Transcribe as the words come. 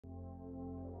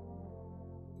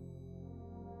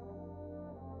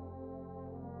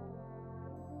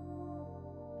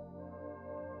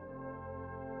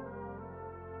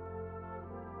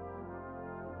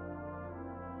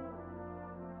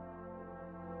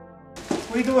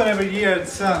We do it every year.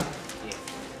 It's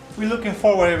we're looking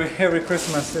forward every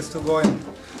Christmas is to go and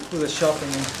do the shopping.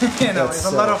 And, you know, it's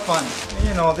a lot of fun.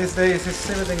 You know, these days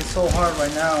everything is so hard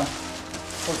right now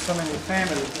for so many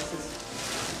families.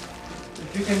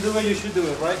 If you can do it, you should do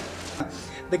it, right?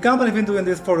 The company's been doing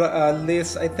this for at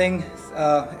least, I think,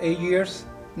 8 years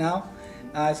now.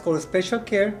 It's called Special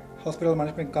Care Hospital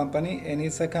Management Company, and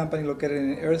it's a company located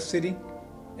in Earth City,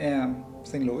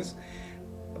 St. Louis.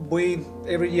 We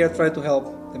every year try to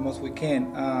help the most we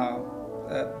can.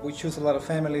 We choose a lot of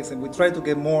families, and we try to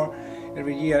get more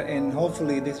every year. And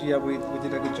hopefully this year we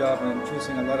did a good job in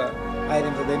choosing a lot of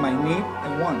items that they might need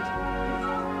and want.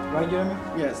 Right, Jeremy?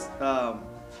 Yes.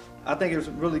 I think it's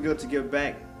really good to give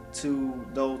back to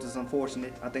those that's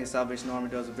unfortunate. I think Salvation Army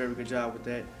does a very good job with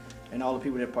that, and all the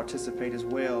people that participate as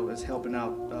well as helping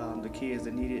out the kids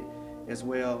that need it as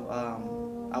well.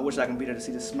 I wish I could be there to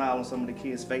see the smile on some of the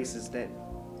kids' faces that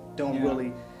don't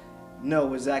really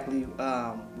know exactly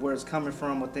where it's coming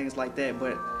from or things like that,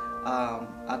 but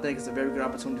I think it's a very good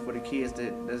opportunity for the kids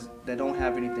that don't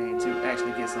have anything to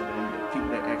actually get something, people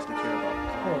that actually care about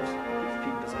Of course.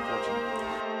 people that's unfortunate.